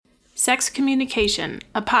Sex Communication,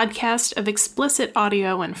 a podcast of explicit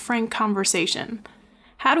audio and frank conversation.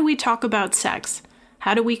 How do we talk about sex?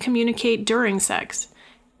 How do we communicate during sex?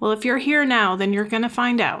 Well, if you're here now, then you're going to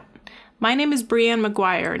find out. My name is Brianne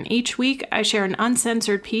McGuire, and each week I share an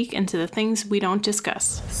uncensored peek into the things we don't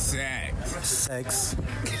discuss. Sex.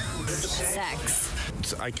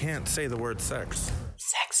 I can't say the word sex.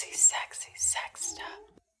 Sexy sex stuff.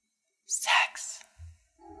 Sex.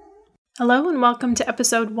 Hello and welcome to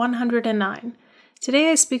episode 109.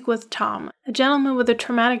 Today I speak with Tom, a gentleman with a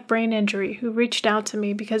traumatic brain injury who reached out to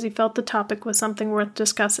me because he felt the topic was something worth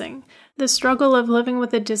discussing, the struggle of living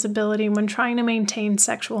with a disability when trying to maintain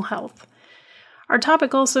sexual health. Our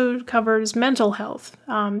topic also covers mental health.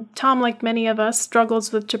 Tom, like many of us,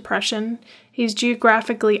 struggles with depression. He's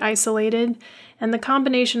geographically isolated, and the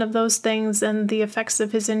combination of those things and the effects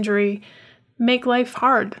of his injury make life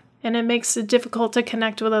hard, and it makes it difficult to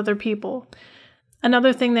connect with other people.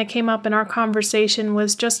 Another thing that came up in our conversation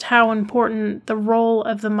was just how important the role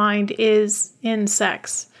of the mind is in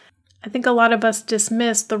sex. I think a lot of us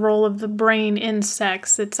dismiss the role of the brain in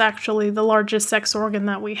sex. It's actually the largest sex organ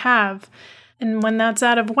that we have. And when that's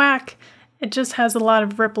out of whack, it just has a lot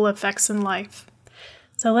of ripple effects in life.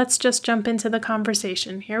 So let's just jump into the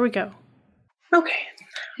conversation. Here we go. Okay.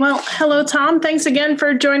 Well, hello, Tom. Thanks again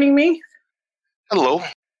for joining me. Hello.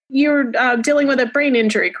 You're dealing with a brain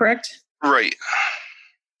injury, correct? Right.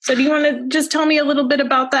 So do you want to just tell me a little bit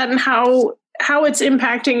about that and how it's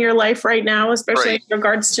impacting your life right now, especially in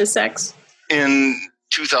regards to sex? In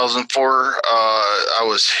 2004, I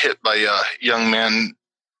was hit by a young man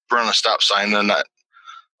run a stop sign, and that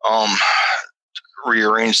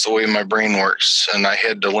rearranged the way my brain works, and I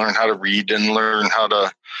had to learn how to read and learn how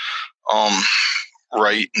to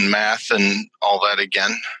write and math and all that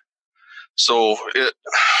again. So it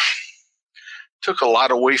took a lot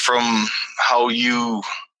away from how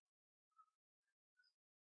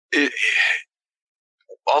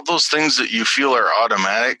all those things that you feel are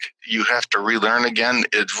automatic, you have to relearn again.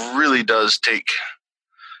 It really does take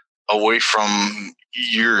away from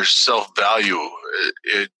your self-value.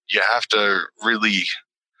 You have to really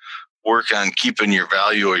work on keeping your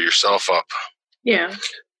value of yourself up. Yeah.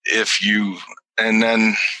 And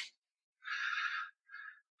then,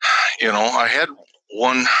 I had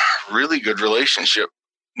one really good relationship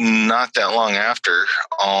not that long after,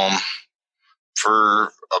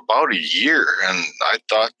 for about a year, and I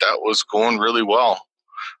thought that was going really well.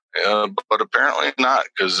 But apparently not,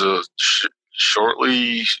 because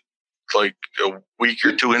shortly, like a week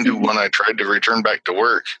or two into when I tried to return back to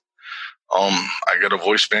work, I got a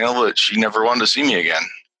voicemail that she never wanted to see me again.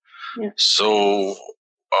 Yeah. So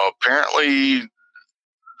apparently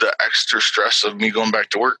the extra stress of me going back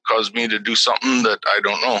to work caused me to do something that I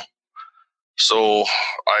don't know. So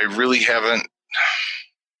I really haven't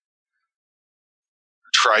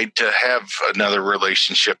tried to have another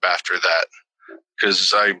relationship after that,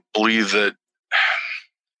 because I believe that,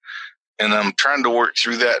 and I'm trying to work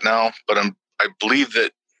through that now, but I believe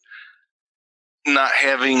that not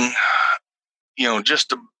having, just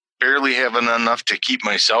to barely having enough to keep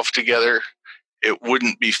myself together, it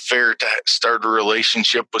wouldn't be fair to start a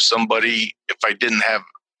relationship with somebody if I didn't have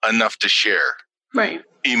enough to share. Right.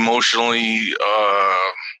 Emotionally,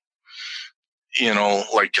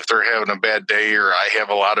 like if they're having a bad day or I have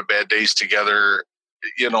a lot of bad days together,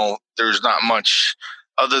 there's not much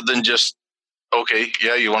other than just, okay,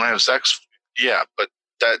 yeah, you want to have sex? Yeah, but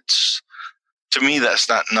to me, that's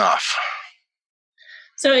not enough.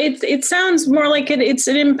 So it sounds more like it's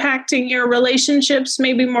impacting your relationships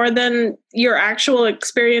maybe more than your actual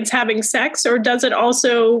experience having sex, or does it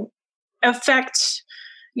also affect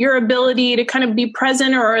your ability to kind of be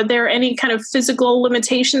present, or are there any kind of physical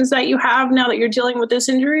limitations that you have now that you're dealing with this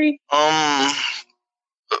injury? Well,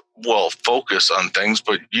 focus on things,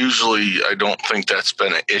 but usually I don't think that's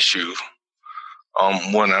been an issue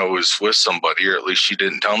when I was with somebody, or at least she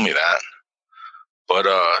didn't tell me that. But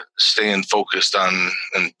staying focused on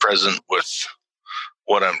and present with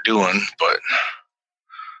what I'm doing, but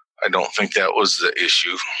I don't think that was the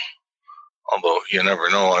issue. Although you never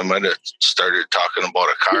know, I might have started talking about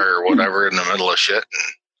a car or whatever in the middle of shit,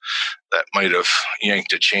 and that might have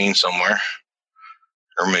yanked a chain somewhere.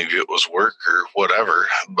 Or maybe it was work or whatever.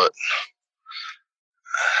 But,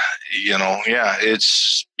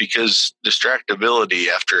 it's because distractibility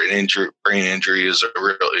after an brain injury is a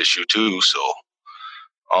real issue too. So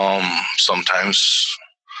sometimes,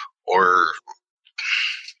 or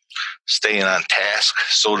staying on task,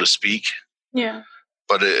 so to speak. Yeah.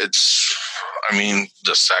 But the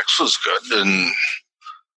sex was good. And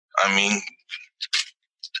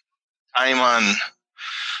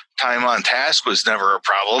time on task was never a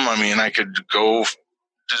problem. I mean, I could go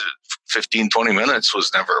 15, 20 minutes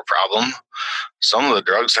was never a problem. Some of the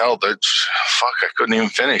drugs, hell, I couldn't even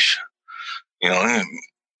finish.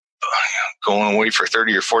 Going away for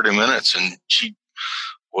 30 or 40 minutes, and she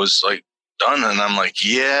was like done, and I'm like,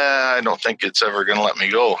 yeah, I don't think it's ever going to let me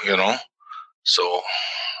go, So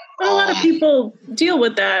a lot of people deal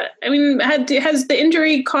with that. I mean, has the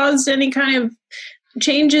injury caused any kind of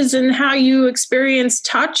changes in how you experience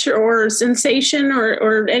touch or sensation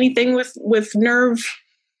or anything with nerve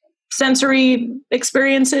sensory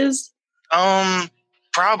experiences?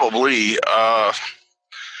 Probably,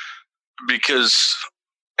 because,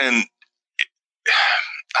 and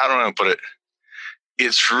how do I put it?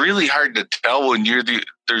 It's really hard to tell when you're the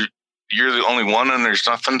only one and there's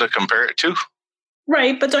nothing to compare it to.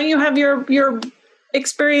 Right, but don't you have your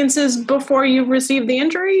experiences before you receive the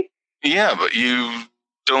injury? Yeah, but you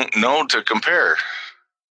don't know to compare.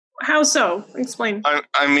 How so? Explain.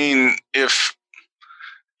 I mean, if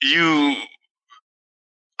you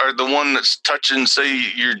are the one that's touching, say,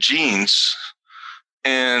 your jeans,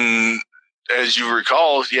 and as you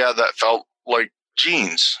recall, yeah, that felt like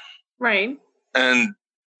jeans. Right. And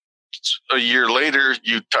a year later,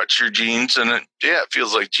 you touch your jeans, and it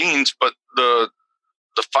feels like jeans, but the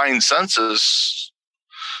fine senses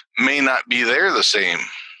may not be there the same.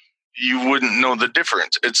 You wouldn't know the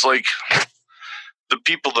difference. It's like the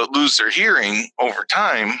people that lose their hearing over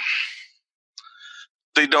time,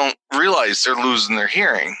 they don't realize they're losing their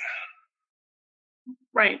hearing.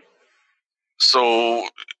 Right. So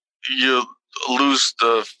you lose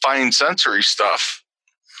the fine sensory stuff.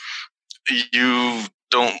 You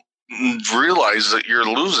don't realize that you're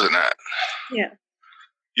losing it. Yeah.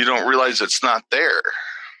 You don't realize it's not there.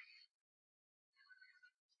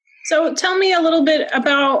 So tell me a little bit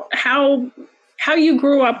about how you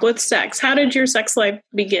grew up with sex. How did your sex life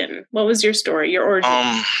begin? What was your story, your origin?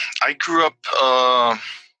 I grew up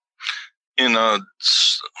in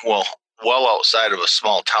well outside of a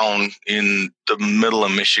small town in the middle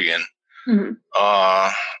of Michigan. Mm-hmm.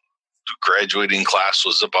 The graduating class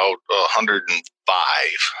was about 105,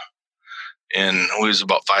 and we was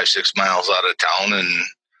about 5-6 miles out of town. And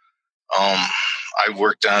I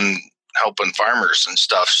worked on helping farmers and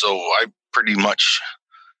stuff, so I pretty much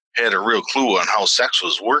had a real clue on how sex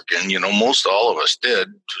was working. Most all of us did.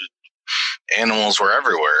 Animals were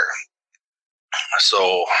everywhere.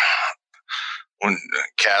 So when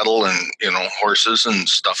cattle and, horses and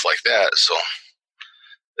stuff like that. So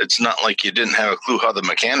it's not like you didn't have a clue how the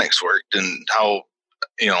mechanics worked and how,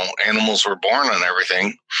 animals were born and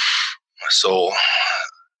everything. So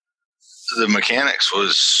the mechanics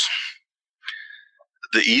was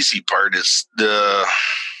the easy part. Is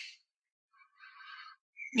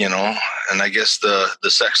and I guess the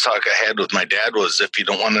sex talk I had with my dad was, if you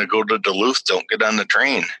don't want to go to Duluth, don't get on the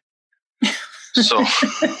train. So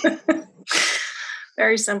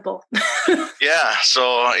very simple. Yeah.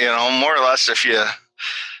 So, more or less, if you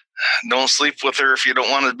don't sleep with her, if you don't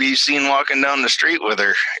want to be seen walking down the street with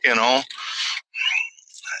her,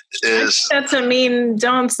 that's a mean,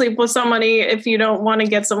 don't sleep with somebody if you don't want to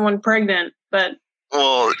get someone pregnant. But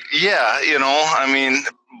well, yeah,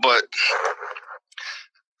 but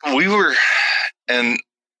we were, and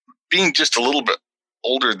being just a little bit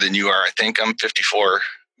older than you are, I think I'm 54.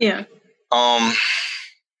 Yeah.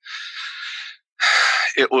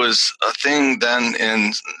 It was a thing then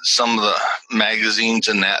in some of the magazines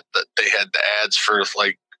and that they had the ads for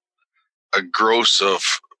like a gross of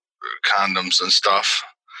condoms and stuff.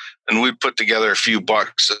 And we put together a few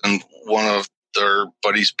bucks, and one of their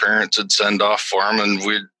buddies' parents would send off for them, and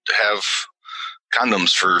we'd have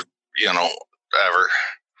condoms for, ever,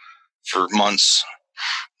 for months.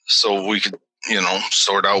 So we could,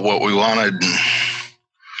 sort out what we wanted.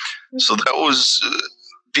 And so that was,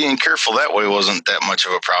 being careful that way wasn't that much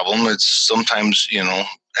of a problem. It's sometimes,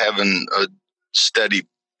 having a steady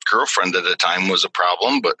girlfriend at a time was a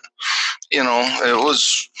problem, but, it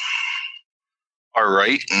was all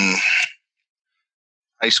right. And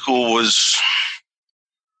high school was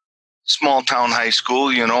small town high school,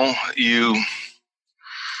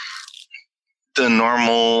 the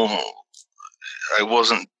normal, I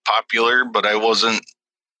wasn't popular, but I wasn't,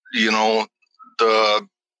 the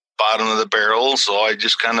bottom of the barrel. So I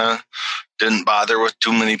just kind of didn't bother with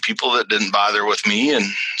too many people that didn't bother with me. And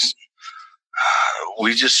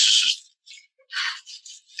we just,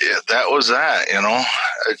 that was that,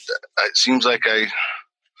 it seems like I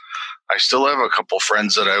still have a couple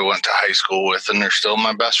friends that I went to high school with, and they're still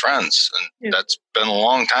my best friends. And that's been a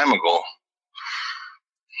long time ago.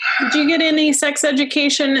 Did you get any sex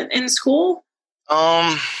education in school?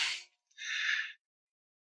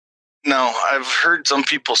 Now, I've heard some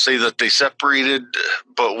people say that they separated,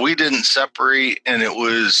 but we didn't separate, and it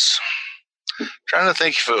was, I'm trying to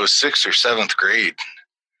think if it was 6th or 7th grade.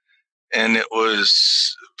 And it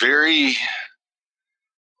was very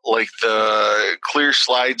like the clear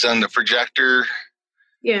slides on the projector.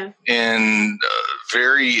 Yeah. And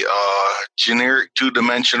very generic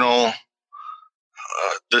 2-dimensional.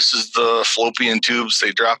 This is the fallopian tubes.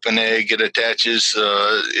 They drop an egg, it attaches,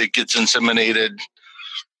 it gets inseminated,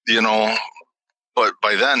 But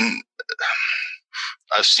by then,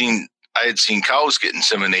 I had seen cows get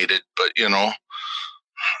inseminated, but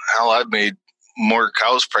hell, I've made more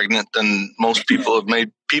cows pregnant than most people have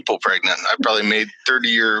made people pregnant. I probably made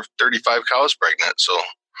 30 or 35 cows pregnant. So,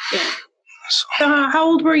 yeah. So how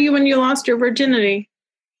old were you when you lost your virginity?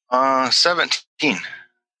 17.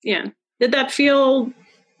 Yeah. Did that feel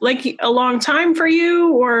like a long time for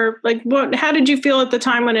you, or like how did you feel at the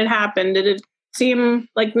time when it happened? Did it seem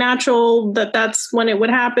like natural that that's when it would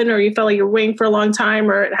happen, or you felt like you were waiting for a long time,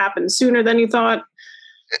 or it happened sooner than you thought?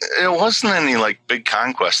 It wasn't any like big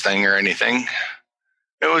conquest thing or anything.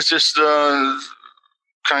 It was just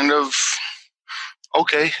kind of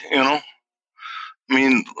okay, I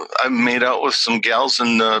mean, I made out with some gals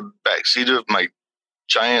in the backseat of my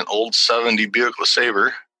giant old 70 Buick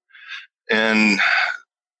LeSabre, and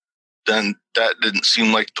then that didn't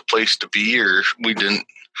seem like the place to be, or we didn't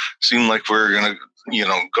seem like we were gonna,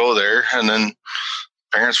 go there. And then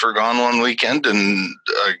parents were gone one weekend, and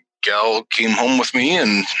a gal came home with me,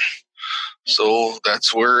 and so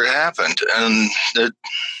that's where it happened. And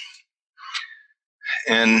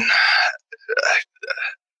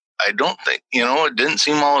I don't think, it didn't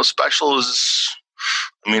seem all as special as,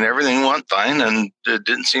 everything went fine, and it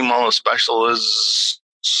didn't seem all as special as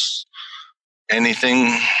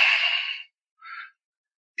anything,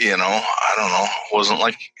 I don't know. It wasn't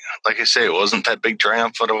like I say, it wasn't that big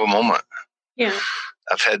triumphant of a moment. Yeah.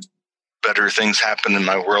 I've had better things happen in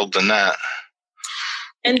my world than that.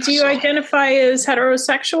 And do you identify as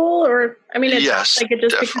heterosexual, or it's yes, like it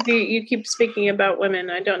just definitely. Because you keep speaking about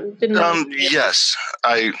women. I didn't know. Yes,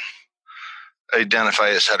 I identify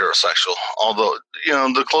as heterosexual. Although,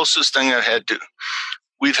 the closest thing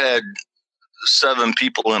we've had 7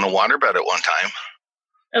 people in a waterbed at one time.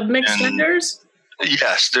 Of mixed genders?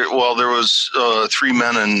 Yes, there was 3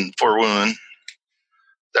 men and 4 women.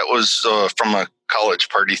 That was from a college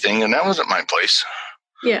party thing, and that was at my place.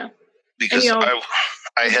 Yeah. Because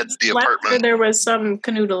I had the apartment. Or there was some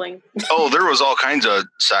canoodling. Oh, there was all kinds of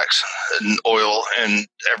sex and oil and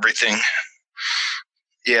everything.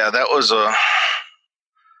 Yeah, that was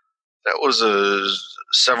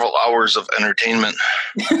several hours of entertainment.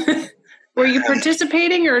 Were you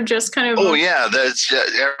participating or just kind of? Oh yeah,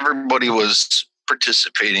 everybody was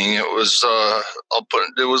participating. It was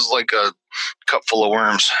it was like a cup full of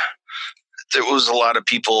worms. There was a lot of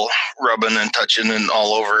people rubbing and touching and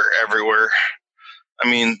all over everywhere.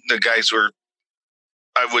 The guys were,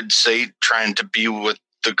 I would say, trying to be with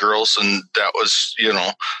the girls, and that was,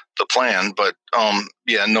 the plan. But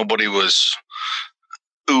nobody was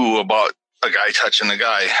about a guy touching a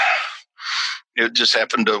guy. It just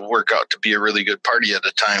happened to work out to be a really good party at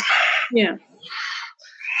the time. Yeah.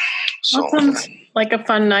 So, that sounds like a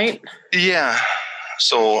fun night. Yeah.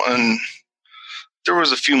 So, and there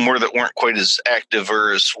was a few more that weren't quite as active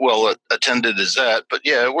or as well attended as that, but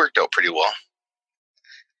yeah, it worked out pretty well.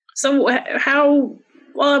 So what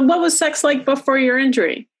was sex like before your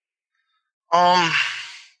injury? I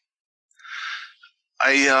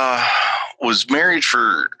was married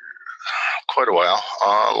for quite a while,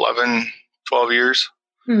 11, 12 years.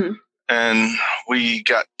 Mm-hmm. And we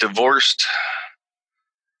got divorced,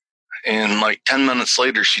 and like 10 minutes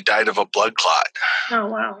later, she died of a blood clot. Oh,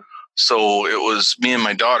 wow. So it was me and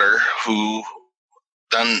my daughter, who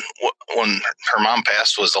then, when her mom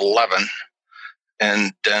passed, was 11.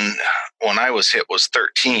 And then when I was hit was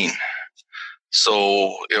 13.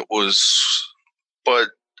 So it was, but,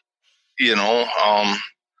 the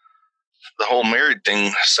whole married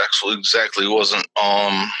thing sexually exactly wasn't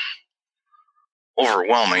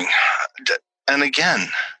overwhelming. And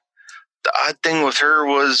again, the odd thing with her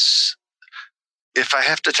was, if I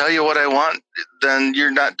have to tell you what I want, then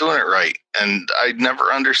you're not doing it right. And I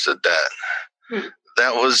never understood that.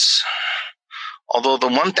 That was, although the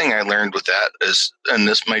one thing I learned with that is, and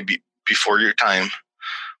this might be before your time,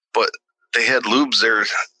 but they had lubes there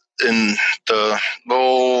in the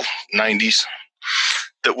low 90s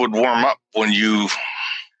that would warm up when you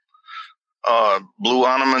blew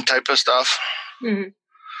on them and type of stuff. Mm-hmm.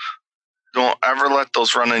 Don't ever let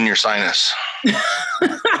those run in your sinus.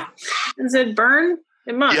 Does it burn?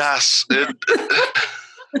 It must. Yes.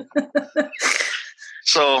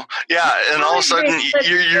 So, yeah, and all of a sudden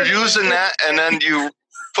you're using that, and then you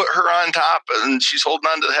put her on top, and she's holding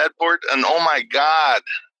on to the headboard, and oh my God.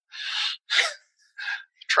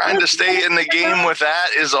 Trying to stay in the game with that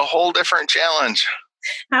is a whole different challenge.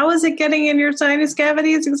 How is it getting in your sinus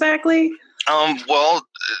cavities exactly? Well,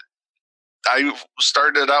 I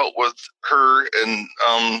started out with her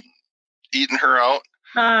and eating her out.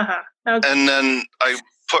 Uh-huh. Okay. And then I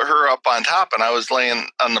put her up on top, and I was laying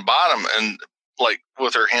on the bottom and like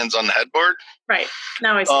with her hands on the headboard. Right.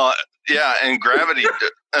 Now I see. Yeah, and gravity.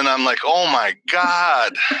 And I'm like, oh my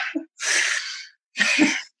God.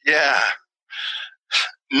 Yeah.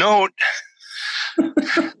 Note,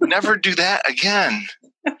 never do that again.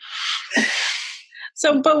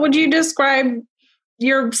 So, but would you describe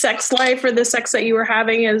your sex life or the sex that you were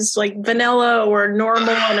having as like vanilla or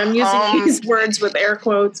normal? And I'm using these words with air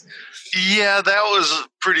quotes. Yeah, that was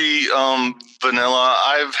pretty vanilla.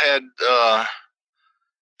 I've had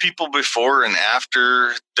people before and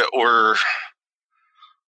after that were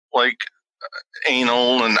like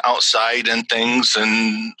anal and outside and things,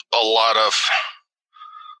 and a lot of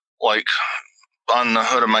like on the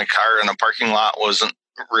hood of my car in a parking lot wasn't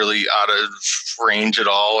really out of range at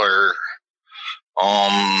all, or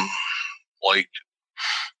like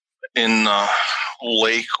in the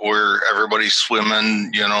lake where everybody's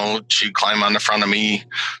swimming, she'd climb on the front of me.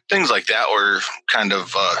 Things like that were kind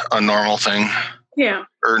of a normal thing. Yeah.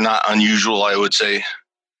 Or not unusual, I would say.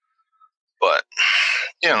 But,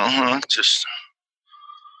 just...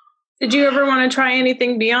 Did you ever want to try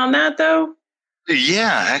anything beyond that, though?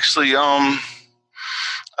 Yeah, actually, I've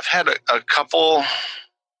had a couple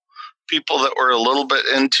people that were a little bit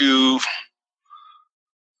into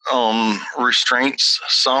restraints,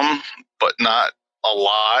 some, but not a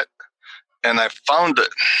lot. And I found that,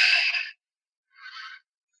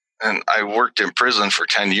 and I worked in prison for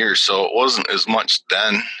 10 years, so it wasn't as much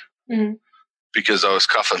then, because I was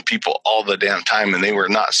cuffing people all the damn time, and they were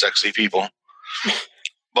not sexy people.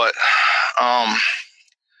 But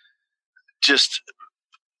just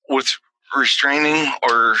with restraining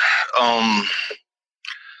or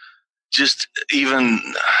just even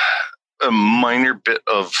a minor bit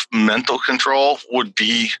of mental control would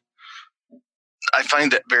be, I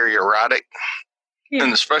find that very erotic. Yeah.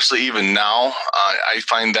 And especially even now, I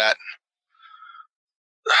find that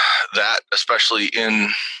especially in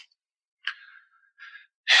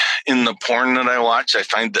the porn that I watch, I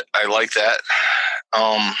find that I like that.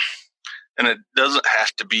 And it doesn't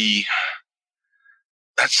have to be,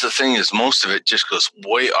 that's the thing, is most of it just goes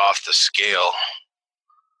way off the scale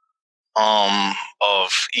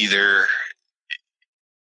of either,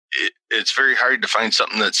 it's very hard to find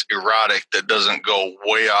something that's erotic that doesn't go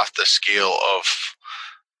way off the scale of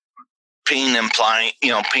pain implement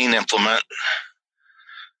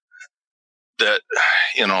that,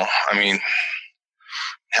 I mean,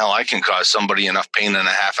 hell, I can cause somebody enough pain in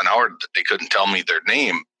a half an hour that they couldn't tell me their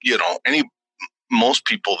name. Most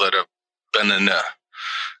people that have been in the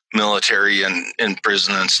military and in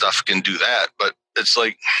prison and stuff can do that, but it's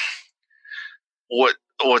like,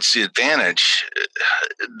 what's the advantage?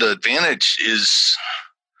 The advantage is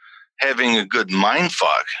having a good mind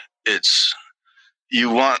fuck. It's, you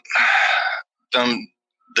want them,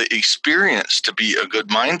 the experience, to be a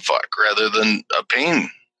good mind fuck rather than a pain.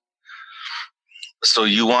 So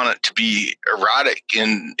you want it to be erotic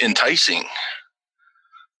and enticing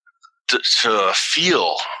to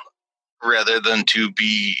feel, rather than to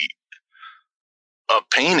be a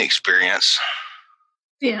pain experience.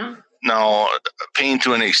 Yeah. Now, pain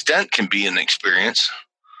to an extent can be an experience,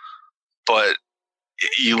 but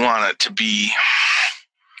you want it to be,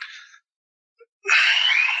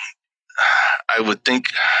 I would think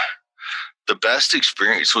the best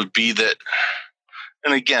experience would be that,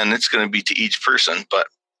 and again, it's going to be to each person, but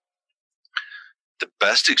the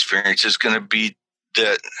best experience is going to be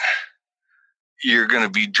that you're going to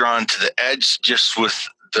be drawn to the edge just with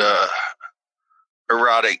the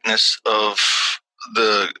eroticness of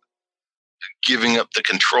the giving up the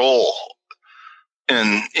control,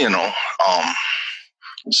 and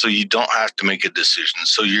so you don't have to make a decision.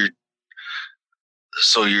 So you're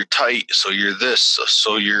tight. So you're this. So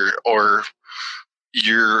so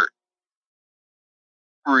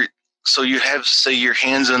you have, say, your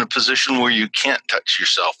hands in a position where you can't touch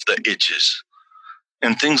yourself, that itches,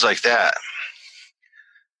 and things like that.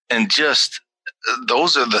 And just,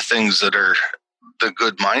 those are the things that are the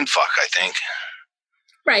good mind fuck, I think.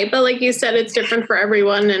 Right. But like you said, it's different for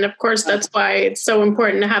everyone. And of course, that's why it's so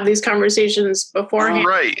important to have these conversations beforehand.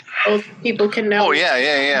 Right. Both people can know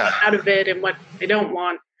yeah. out of it and what they don't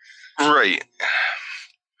want. Right.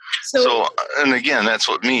 So, and again, that's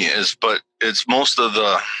what me is, but it's most of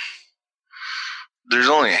there's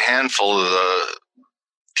only a handful of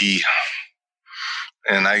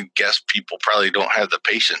and I guess people probably don't have the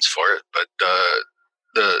patience for it, but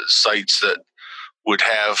the sites that would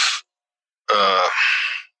have,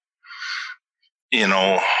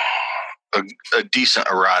 a decent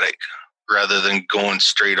erotic rather than going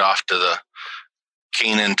straight off to the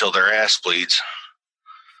cane until their ass bleeds.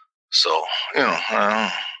 So,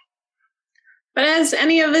 I But has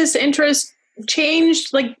any of this interest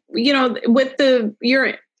changed? Like, with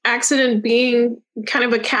your accident being kind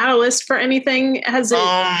of a catalyst for anything, has it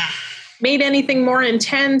made anything more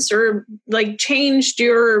intense or like changed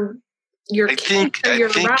your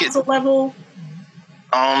arousal level?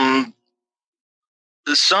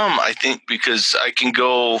 Some, I think, because I can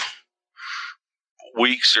go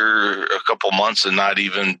weeks or a couple months and not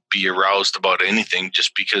even be aroused about anything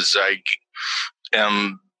just because I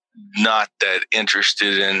am not that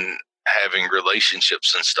interested in having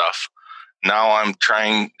relationships and stuff. Now I'm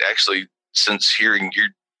trying, actually, since hearing your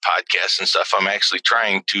podcast and stuff, I'm actually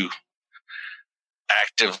trying to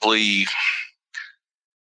actively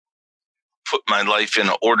put my life in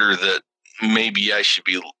order that maybe I should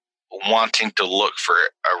be wanting to look for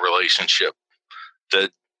a relationship, that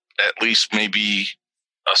at least maybe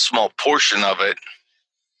a small portion of it,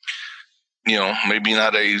 maybe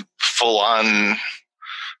not a full-on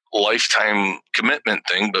lifetime commitment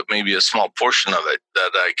thing, but maybe a small portion of it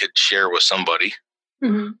that I could share with somebody.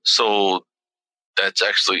 Mm-hmm. So that's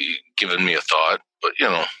actually given me a thought, but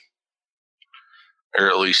or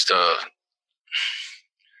at least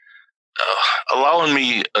allowing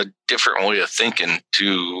me a different way of thinking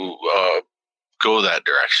to go that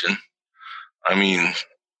direction. I mean,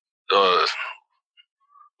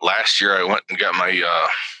 last year I went and got my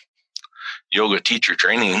yoga teacher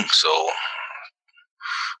training, so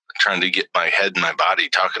trying to get my head and my body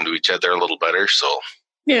talking to each other a little better. So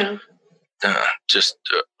yeah, just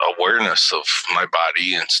awareness of my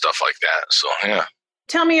body and stuff like that. So yeah.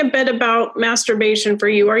 Tell me a bit about masturbation for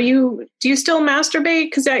you. Do you still masturbate?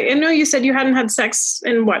 Because I know you said you hadn't had sex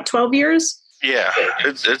in 12 years? Yeah,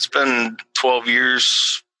 it's been 12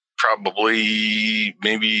 years, probably,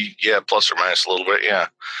 maybe, plus or minus a little bit, yeah.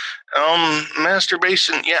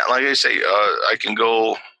 Masturbation, yeah, like I say, I've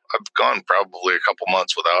gone probably a couple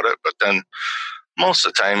months without it, but then most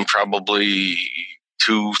of the time, probably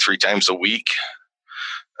 2-3 times a week.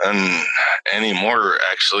 And anymore,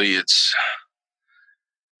 actually,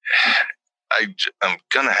 I'm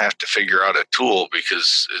going to have to figure out a tool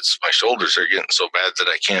because my shoulders are getting so bad that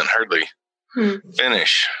I can't hardly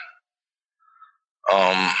finish.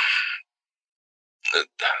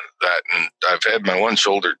 That, and I've had my one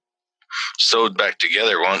shoulder sewed back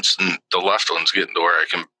together once, and the left one's getting to where I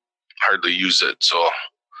can hardly use it. So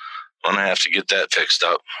I'm going to have to get that fixed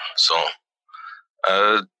up. So,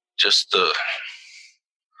 just the,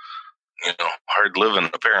 hard living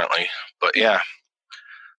apparently, but yeah.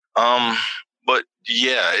 But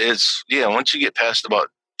yeah, once you get past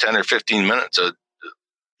about 10 or 15 minutes of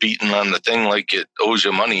beating on the thing like it owes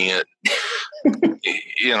you money,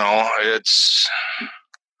 it's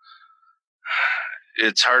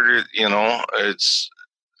harder,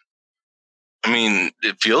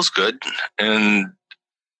 it feels good. And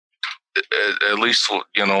at least,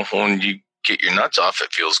 when you get your nuts off,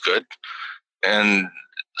 it feels good. And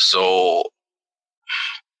so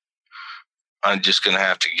I'm just going to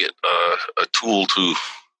have to get a tool to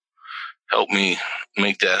help me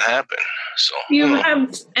make that happen. So, do you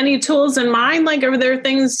have any tools in mind? Like, are there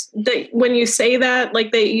things that when you say that,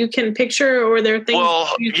 like that you can picture, or are there things?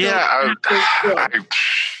 Well, yeah,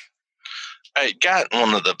 I got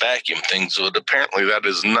one of the vacuum things, but apparently that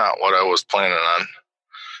is not what I was planning on.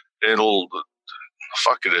 It'd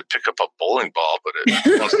pick up a bowling ball, but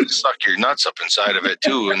it wants to suck your nuts up inside of it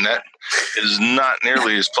too, and that is not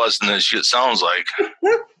nearly as pleasant as it sounds like.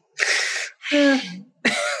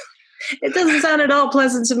 It doesn't sound at all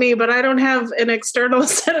pleasant to me, but I don't have an external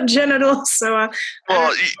set of genitals, so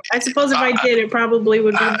I suppose if I did, it probably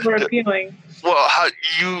would be more appealing. Well,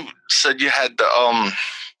 you said you had the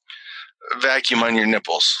vacuum on your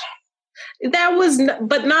nipples. That was,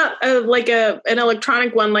 but not like an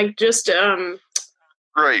electronic one, like just.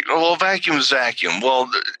 Right. Well, vacuum's vacuum.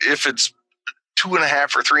 Well, if it's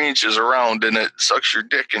 2.5 or 3 inches around and it sucks your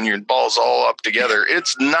dick and your balls all up together,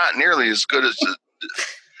 it's not nearly as good as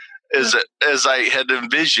I had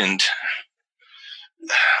envisioned.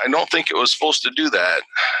 I don't think it was supposed to do that.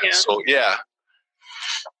 Yeah. So, yeah.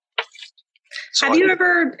 Have you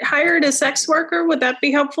ever hired a sex worker? Would that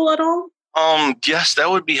be helpful at all? Yes, that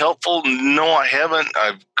would be helpful. No, I haven't.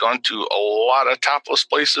 I've gone to a lot of topless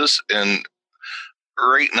places, and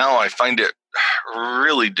right now I find it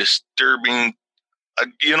really disturbing.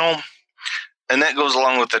 And that goes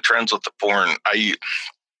along with the trends with the porn.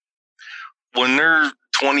 When they're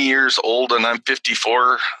 20 years old and I'm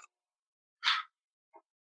 54,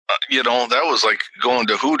 that was like going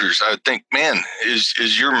to Hooters. I would think, man,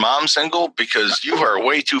 is your mom single? Because you are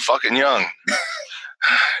way too fucking young.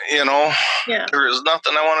 Yeah. There is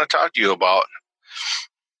nothing I want to talk to you about.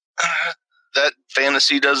 That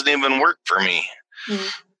fantasy doesn't even work for me.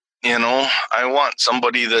 I want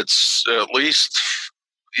somebody that's at least,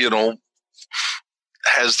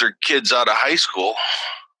 has their kids out of high school,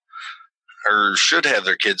 or should have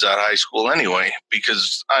their kids out of high school anyway,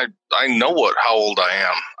 because I know how old I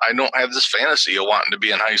am. I don't have this fantasy of wanting to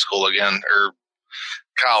be in high school again or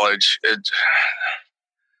college.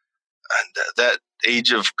 That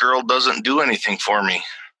age of girl doesn't do anything for me.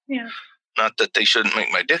 Yeah. Not that they shouldn't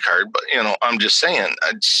make my dick hard, but I'm just saying,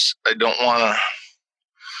 I don't want to.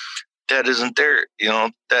 That isn't there,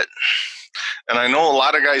 that. And I know a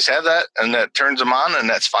lot of guys have that, and that turns them on, and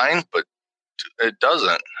that's fine, but it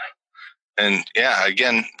doesn't. And yeah,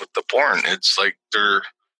 again, with the porn, it's like they're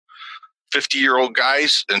 50-year-old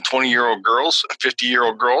guys and 20-year-old girls,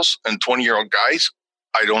 50-year-old girls and 20-year-old guys.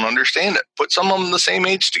 I don't understand it. Put some of them the same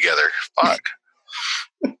age together. Fuck.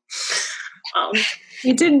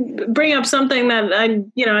 You did bring up something that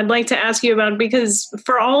I'd like to ask you about, because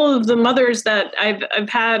for all of the mothers that I've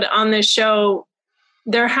had on this show,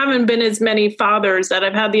 there haven't been as many fathers that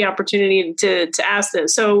I've had the opportunity to ask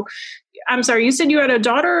this. So I'm sorry, you said you had a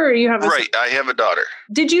daughter, or you have Right, I have a daughter.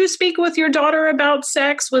 Did you speak with your daughter about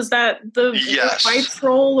sex? Was that the wife's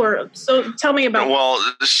role, or so? Tell me about. Well,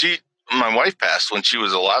 my wife passed when she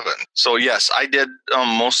was 11. So yes, I did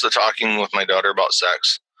most of the talking with my daughter about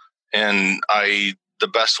sex, and the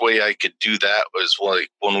best way I could do that was like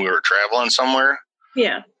when we were traveling somewhere.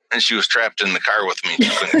 Yeah. And she was trapped in the car with me. She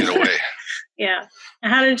couldn't get away. Yeah.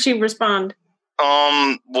 How did she respond?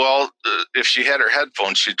 Well, if she had her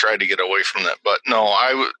headphones, she'd try to get away from that. But no,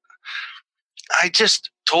 I just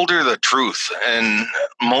told her the truth. And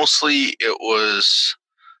mostly it was,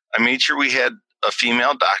 I made sure we had a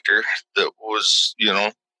female doctor that was,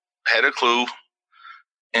 had a clue.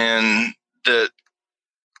 And that,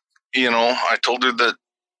 I told her that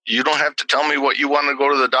you don't have to tell me what you want to go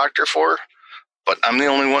to the doctor for, but I'm the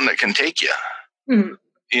only one that can take you. Mm-hmm.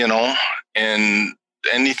 And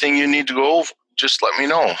anything you need to go, just let me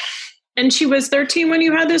know. And she was 13 when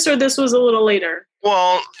you had this, or this was a little later?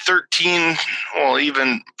 Well, 13,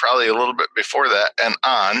 even probably a little bit before that and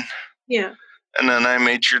on. Yeah. And then I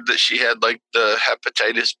made sure that she had like the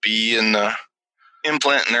hepatitis B and the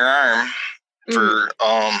implant in her arm for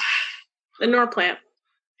the Norplant.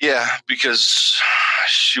 Yeah, because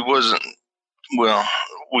she wasn't,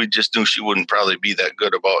 we just knew she wouldn't probably be that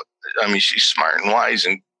good about, she's smart and wise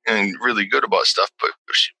and really good about stuff, but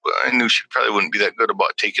I knew she probably wouldn't be that good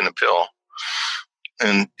about taking a pill.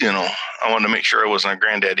 And, I wanted to make sure I wasn't a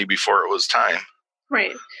granddaddy before it was time.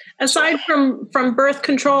 Right. Aside from birth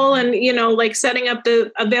control and, like setting up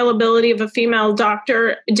the availability of a female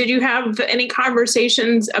doctor, did you have any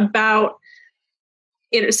conversations about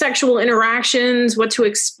sexual interactions, what to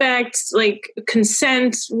expect, like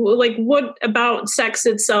consent? Like, what about sex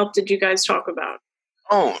itself did you guys talk about?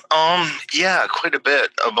 Yeah, quite a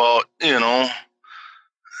bit about,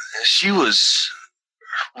 she was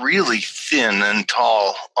really thin and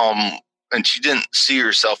tall, and she didn't see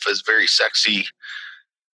herself as very sexy,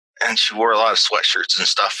 and she wore a lot of sweatshirts and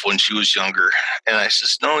stuff when she was younger. And I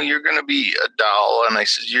says, no, you're going to be a doll. And I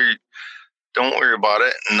says, don't worry about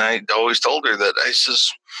it. And I always told her that, I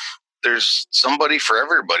says, there's somebody for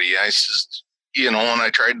everybody. I says, and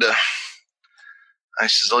I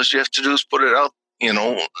says, all you have to do is put it out,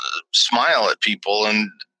 smile at people,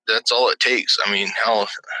 and that's all it takes. Hell,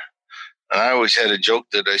 and I always had a joke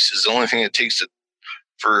that I says, the only thing it takes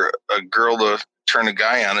for a girl to turn a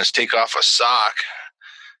guy on is take off a sock.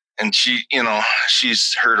 And she,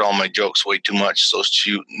 she's heard all my jokes way too much, so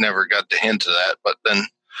she never got the hint of that. But then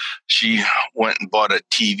she went and bought a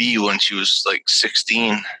TV when she was like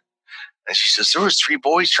 16. And she says, there was 3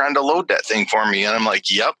 boys trying to load that thing for me. And I'm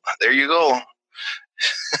like, yep, there you go. I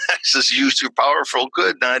says, use your power for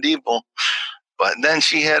good, not evil. But then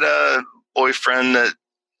she had a boyfriend that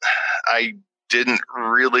I didn't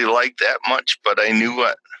really like that much, but I knew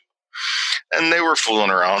what. And they were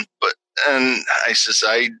fooling around. And I says,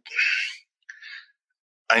 I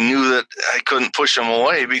knew that I couldn't push him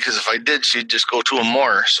away, because if I did, she'd just go to him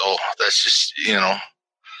more. So that's just,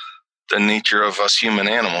 the nature of us human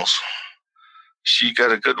animals. she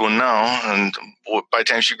got a good one now. And by the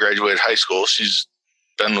time she graduated high school, she's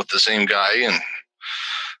been with the same guy. And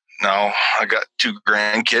now I got 2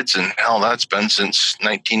 grandkids, and hell, that's been since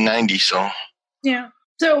 1990. So, yeah.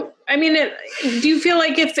 So, I mean, do you feel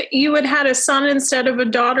like if you had a son instead of a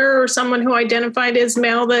daughter or someone who identified as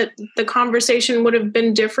male, that the conversation would have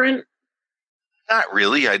been different? Not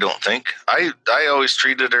really, I don't think. I always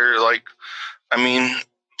treated her like, I mean,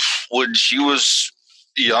 when she was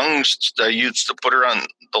young, I used to put her on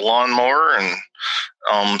the lawnmower,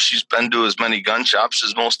 and she's been to as many gun shops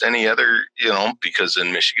as most any other, because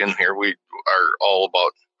in Michigan here we are all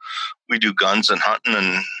about, we do guns and hunting,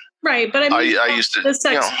 and right. But I used to, the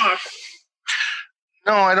sex talk.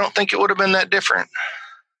 No, I don't think it would have been that different,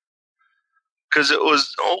 because it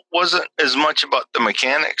wasn't as much about the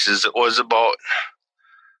mechanics as it was about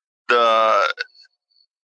the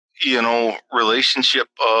relationship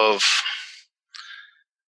of,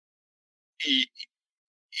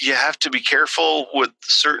 you have to be careful with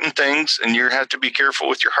certain things, and you have to be careful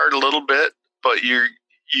with your heart a little bit, but you're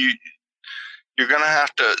going to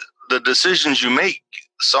have to, the decisions you make,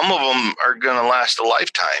 some of them are going to last a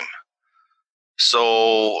lifetime.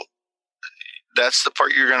 So that's the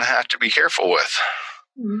part you're going to have to be careful with.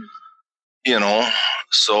 Mm-hmm.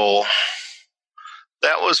 So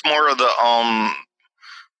that was more of the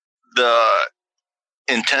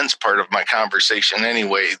intense part of my conversation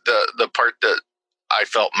anyway, the part that I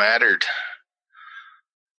felt mattered.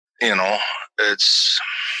 It's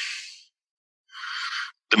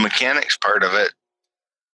the mechanics part of it.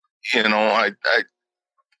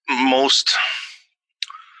 Most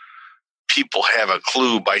people have a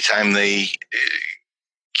clue by the time they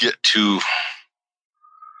get to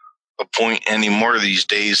a point anymore these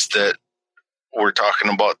days that we're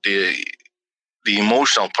talking about the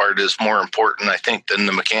emotional part is more important, I think, than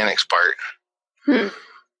the mechanics part.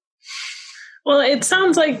 Well, it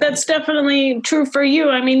sounds like that's definitely true for you.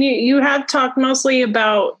 I mean, you have talked mostly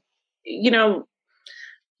about,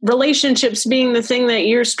 relationships being the thing that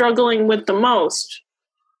you're struggling with the most,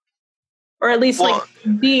 or at least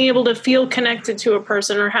being able to feel connected to a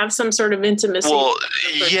person or have some sort of intimacy. Well,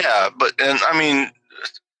 yeah, and I mean,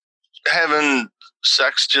 having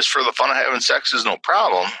sex just for the fun of having sex is no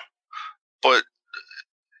problem, but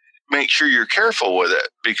make sure you're careful with it,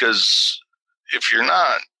 because if you're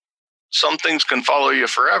not, some things can follow you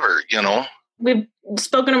forever, We've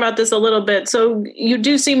spoken about this a little bit. So you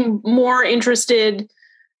do seem more interested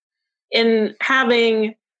in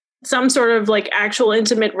having some sort of like actual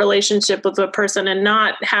intimate relationship with a person and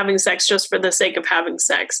not having sex just for the sake of having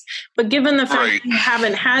sex. But given the fact that you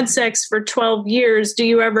haven't had sex for 12 years, do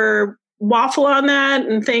you ever waffle on that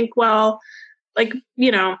and think, well, like,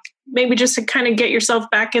 maybe just to kind of get yourself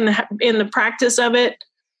back in the practice of it?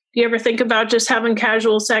 Do you ever think about just having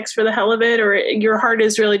casual sex for the hell of it, or your heart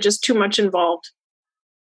is really just too much involved?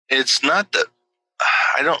 It's not that,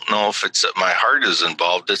 I don't know if it's that my heart is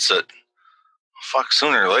involved. It's that,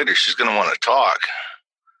 sooner or later she's going to want to talk.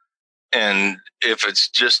 And if it's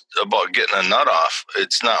just about getting a nut off,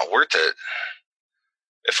 it's not worth it.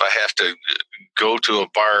 If I have to go to a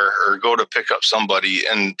bar or go to pick up somebody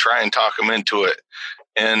and try and talk them into it,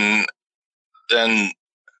 and then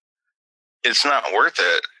it's not worth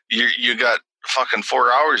it. You got fucking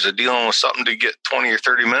 4 hours of dealing with something to get 20 or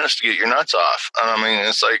 30 minutes to get your nuts off. I mean,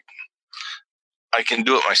 it's like, I can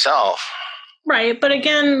do it myself. Right. But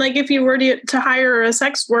again, like if you were to hire a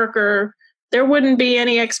sex worker, there wouldn't be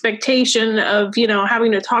any expectation of,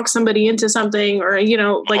 having to talk somebody into something or,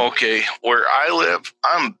 like. Okay. Where I live,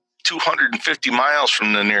 I'm 250 miles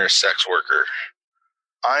from the nearest sex worker.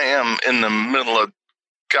 I am in the middle of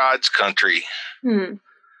God's country.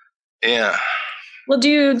 Yeah. Well, do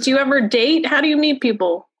you ever date? How do you meet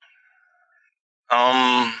people?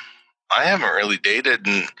 I haven't really dated,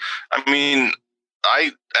 and I mean,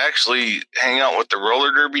 I actually hang out with the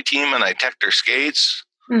roller derby team, and I tech their skates,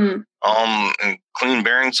 and clean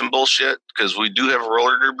bearings and bullshit, because we do have a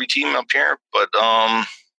roller derby team up here. But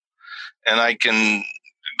and I can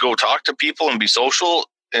go talk to people and be social,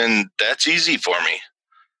 and that's easy for me.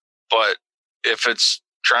 But if it's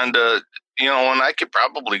trying to, and I could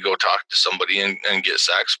probably go talk to somebody and get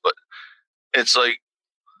sex, but it's like,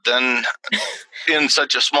 then in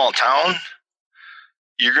such a small town,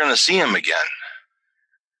 you're going to see him again.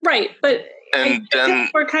 Right. But and then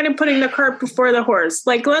we're kind of putting the cart before the horse.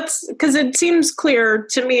 Like, because it seems clear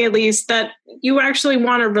to me, at least, that you actually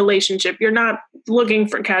want a relationship. You're not looking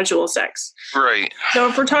for casual sex. Right. So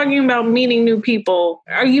if we're talking about meeting new people,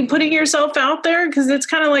 are you putting yourself out there? Because it's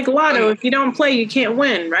kind of like lotto. If you don't play, you can't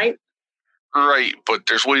win, right? Right. But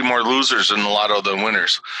there's way more losers in the lotto than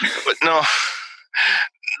winners. But no,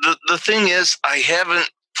 the thing is, I haven't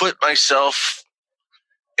put myself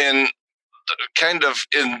in kind of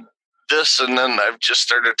in this, and then I've just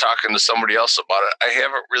started talking to somebody else about it. I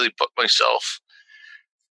haven't really put myself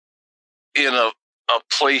in a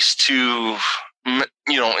place to,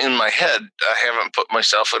 in my head, I haven't put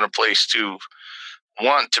myself in a place to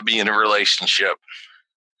want to be in a relationship.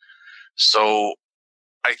 So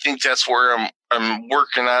I think that's where I'm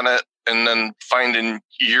working on it. And then finding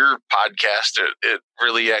your podcast, it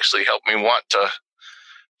really actually helped me want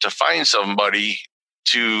to find somebody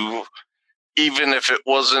to, even if it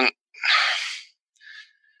wasn't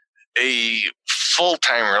a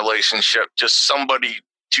full-time relationship, just somebody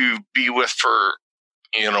to be with for,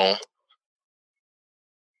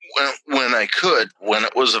 when I could, when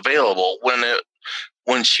it was available,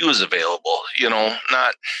 when she was available,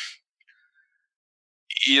 not,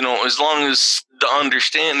 as long as the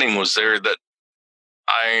understanding was there that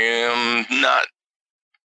I am not,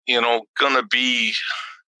 going to be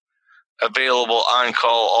available on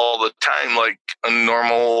call all the time like a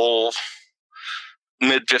normal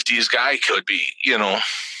mid-50s guy could be,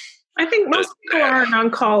 I think most people aren't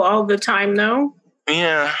on call all the time, though.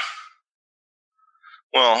 Yeah.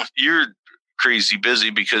 Well, you're crazy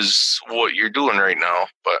busy because what you're doing right now,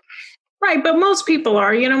 but right, but most people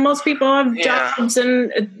are. Most people have jobs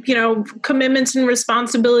and commitments and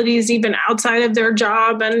responsibilities even outside of their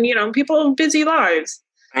job, and people have busy lives.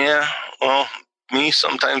 Yeah. Well, me,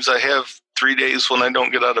 sometimes I have 3 days when I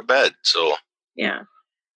don't get out of bed, so yeah.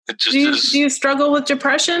 It just do you struggle with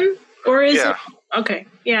depression, or is it okay?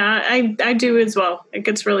 Yeah, I do as well. It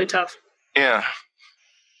gets really tough. Yeah.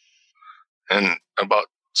 And about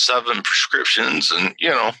 7 prescriptions, and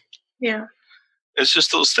yeah, it's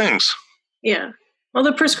just those things. Yeah. Well,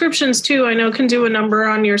 the prescriptions too, I know, can do a number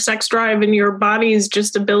on your sex drive and your body's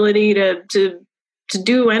just ability to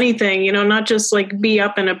do anything, not just like be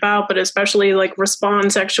up and about, but especially like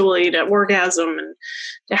respond sexually to orgasm and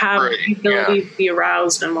to have the ability to be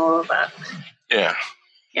aroused and all of that. Yeah.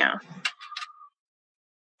 Yeah.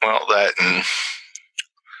 Well, that, and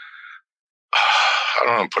I don't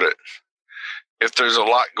know how to put it. If there's a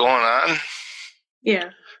lot going on, yeah,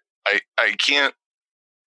 I can't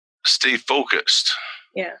stay focused.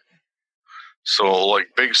 Yeah. So like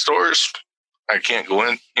big stores, I can't go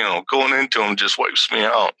in, going into them just wipes me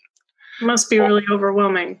out. It must be really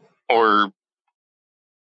overwhelming. Or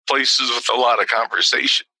places with a lot of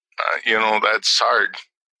conversation, that's hard.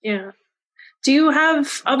 Yeah. Do you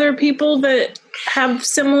have other people that have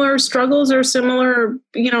similar struggles or similar,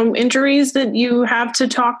 injuries that you have to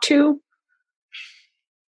talk to?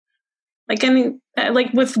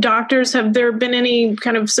 Like with doctors, have there been any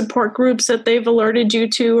kind of support groups that they've alerted you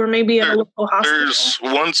to, or maybe at a local hospital? There's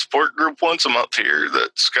one support group once a month here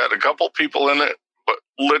that's got a couple people in it, but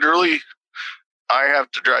literally I have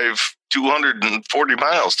to drive 240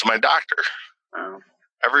 miles to my doctor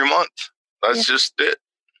every month. That's just it.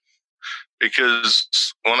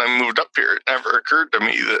 Because when I moved up here, it never occurred to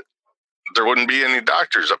me that there wouldn't be any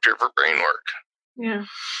doctors up here for brain work. Yeah.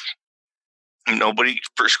 Nobody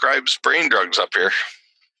prescribes brain drugs up here.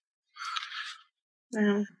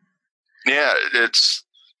 Yeah. Yeah, it's...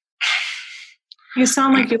 You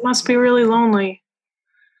sound like you must be really lonely.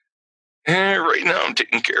 Yeah, right now I'm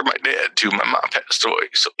taking care of my dad, too. My mom passed away,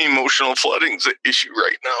 so emotional flooding's an issue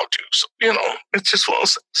right now, too. So, it's just one of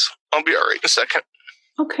those things. I'll be all right in a second.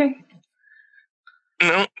 Okay.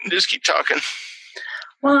 No, just keep talking.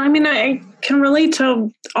 Well, I mean, I can relate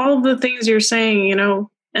to all of the things you're saying,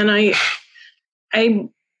 and I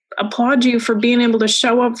applaud you for being able to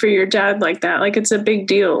show up for your dad like that. Like, it's a big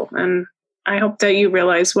deal. And I hope that you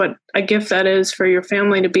realize what a gift that is for your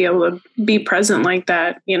family to be able to be present like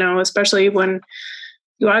that, especially when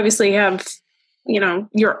you obviously have,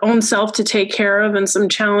 your own self to take care of and some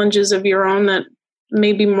challenges of your own that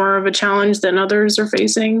may be more of a challenge than others are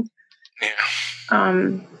facing. Yeah.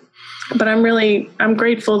 But I'm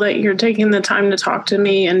grateful that you're taking the time to talk to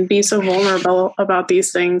me and be so vulnerable about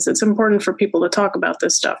these things. It's important for people to talk about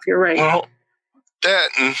this stuff. You're right. Well,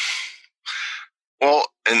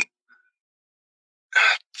 and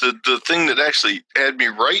the thing that actually had me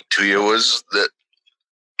right to you was that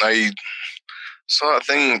I saw a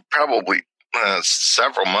thing probably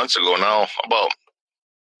several months ago now about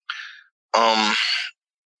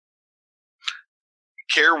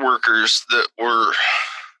care workers that were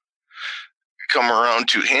come around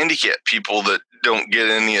to handicap people that don't get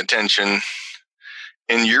any attention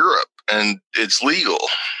in Europe, and it's legal.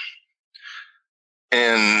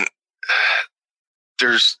 And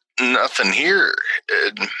there's nothing here.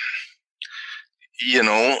 And,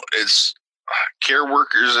 it's care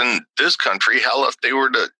workers in this country. Hell, if they were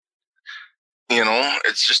to,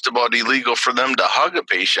 it's just about illegal for them to hug a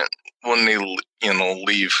patient when they,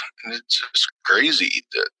 leave. It's just crazy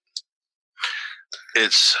that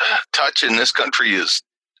touch in this country is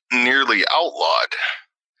nearly outlawed.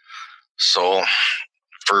 So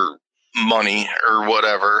for money or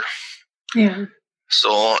whatever. Yeah.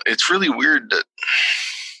 So it's really weird that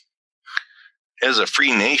as a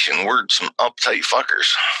free nation, we're some uptight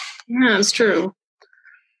fuckers. Yeah, it's true.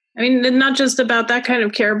 I mean, not just about that kind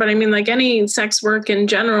of care, but I mean, like any sex work in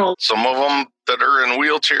general. Some of them that are in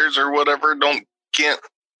wheelchairs or whatever can't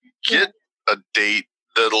get a date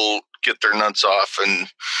that'll get their nuts off. And,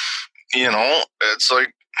 it's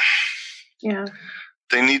like, yeah,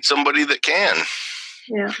 they need somebody that can.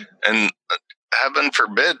 Yeah. And heaven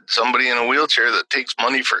forbid somebody in a wheelchair that takes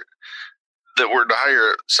money that were to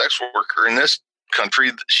hire a sex worker in this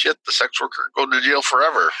country. Shit, the sex worker go to jail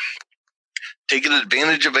forever. Taking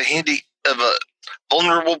advantage of a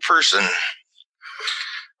vulnerable person.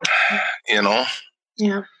 Yeah.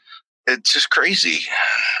 It's just crazy.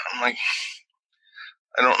 I'm like,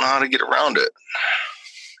 I don't know how to get around it.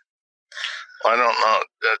 I don't know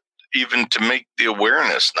even to make the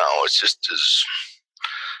awareness now. It's just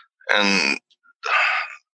and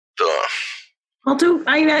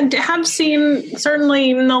I have seen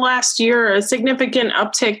certainly in the last year a significant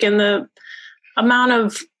uptick in the amount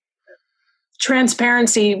of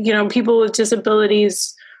transparency, people with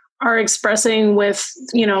disabilities are expressing with,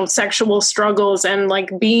 sexual struggles and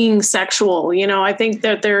like being sexual. I think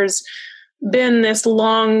that there's been this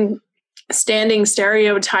long standing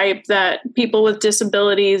stereotype that people with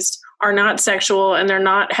disabilities are not sexual and they're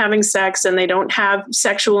not having sex and they don't have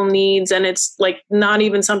sexual needs. And it's like not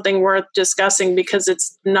even something worth discussing because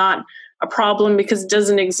it's not a problem because it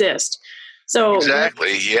doesn't exist. So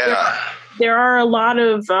exactly. Yeah. There are a lot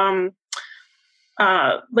of,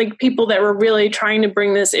 like people that were really trying to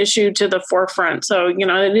bring this issue to the forefront. So,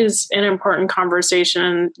 it is an important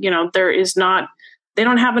conversation. They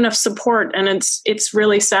don't have enough support. And it's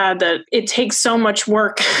really sad that it takes so much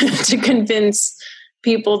work to convince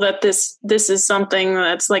people that this is something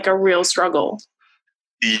that's like a real struggle.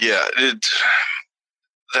 Yeah.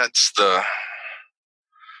 That's the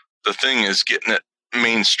thing is getting it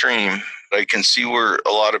mainstream. I can see where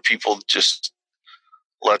a lot of people just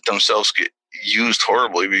let themselves get used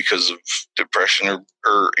horribly because of depression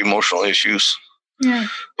or emotional issues. Yeah.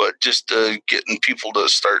 But just getting people to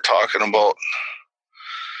start talking about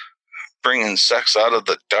bringing sex out of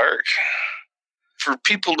the dark, for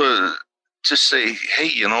people to just say,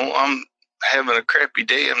 hey, I'm having a crappy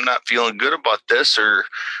day. I'm not feeling good about this, or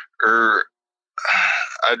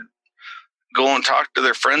I'd go and talk to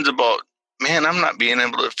their friends about, man, I'm not being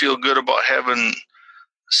able to feel good about having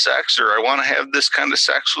sex, or I want to have this kind of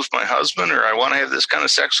sex with my husband, or I want to have this kind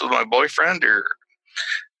of sex with my boyfriend,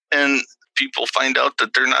 and people find out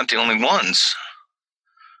that they're not the only ones.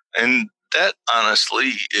 And that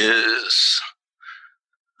honestly is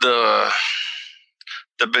the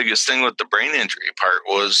biggest thing with the brain injury part,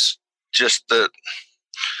 was just that,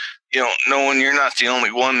 knowing you're not the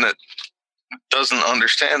only one that doesn't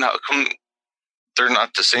understand how come they're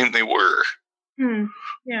not the same they were.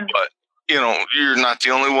 Yeah. But, you're not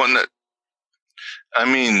the only one that, I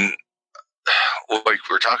mean, like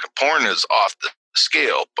we're talking, porn is off the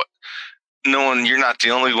scale, but knowing you're not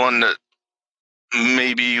the only one that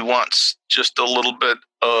maybe wants just a little bit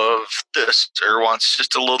of this, or wants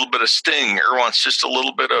just a little bit of sting, or wants just a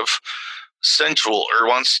little bit of sensual, or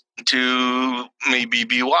wants to maybe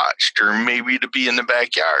be watched, or maybe to be in the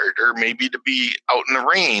backyard, or maybe to be out in the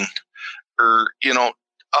rain, or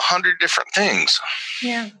 100 different things.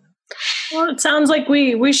 Yeah. Well, it sounds like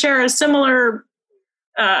we share a similar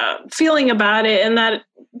feeling about it, and that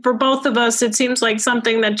for both of us, it seems like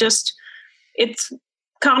something that just, it's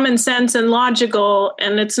common sense and logical,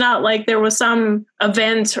 and it's not like there was some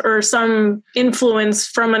event or some influence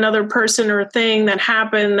from another person or thing that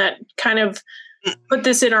happened that kind of put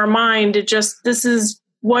this in our mind. This is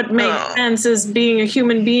what makes sense as being a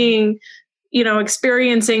human being,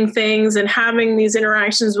 experiencing things and having these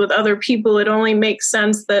interactions with other people. It only makes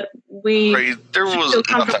sense that we feel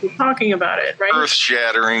comfortable talking about it, right?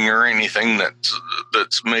 Earth-shattering or anything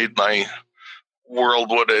that's made my world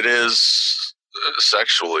what it is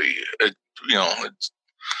sexually. It's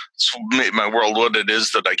made my world what it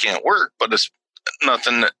is that I can't work, but it's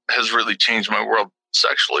nothing that has really changed my world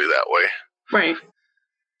sexually that way. Right.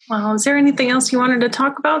 Well, is there anything else you wanted to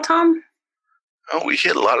talk about, Tom? Oh, we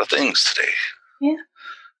hit a lot of things today. Yeah.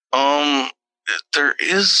 There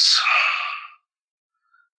is.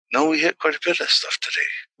 No, we hit quite a bit of stuff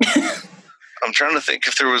today. I'm trying to think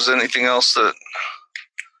if there was anything else that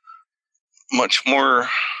much more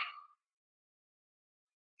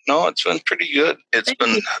No, it's been pretty good. It's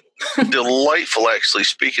been delightful actually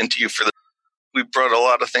speaking to you we brought a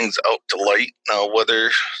lot of things out to light. Now,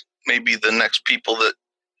 whether maybe the next people that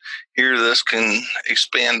hear this can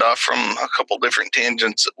expand off from a couple different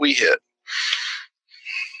tangents that we hit.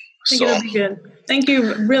 I think it'll be good. Thank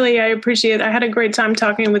you. Really, I appreciate it. I had a great time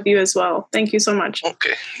talking with you as well. Thank you so much.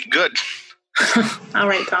 Okay, good. All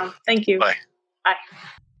right, Tom. Thank you. Bye. Bye.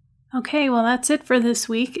 Okay, well, that's it for this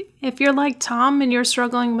week. If you're like Tom and you're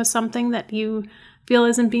struggling with something that you feel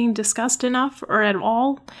isn't being discussed enough or at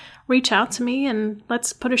all, reach out to me and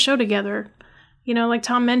let's put a show together. You know, like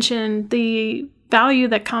Tom mentioned, the value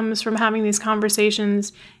that comes from having these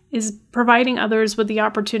conversations is providing others with the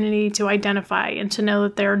opportunity to identify and to know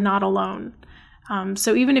that they're not alone.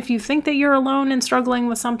 So even if you think that you're alone and struggling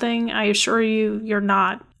with something, I assure you, you're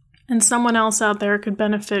not. And someone else out there could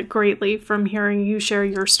benefit greatly from hearing you share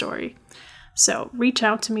your story. So reach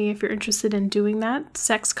out to me if you're interested in doing that,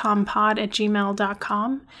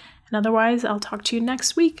 sexcompod@gmail.com. And otherwise, I'll talk to you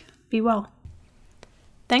next week. Be well.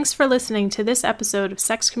 Thanks for listening to this episode of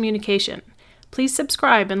Sex Communication. Please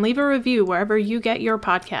subscribe and leave a review wherever you get your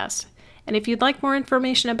podcast. And if you'd like more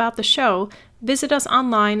information about the show, visit us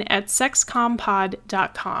online at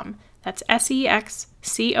sexcompod.com. That's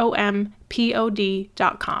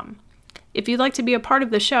sexcompod.com. If you'd like to be a part of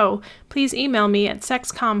the show, please email me at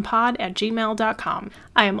sexcompod@gmail.com.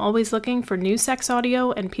 I am always looking for new sex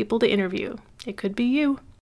audio and people to interview. It could be you.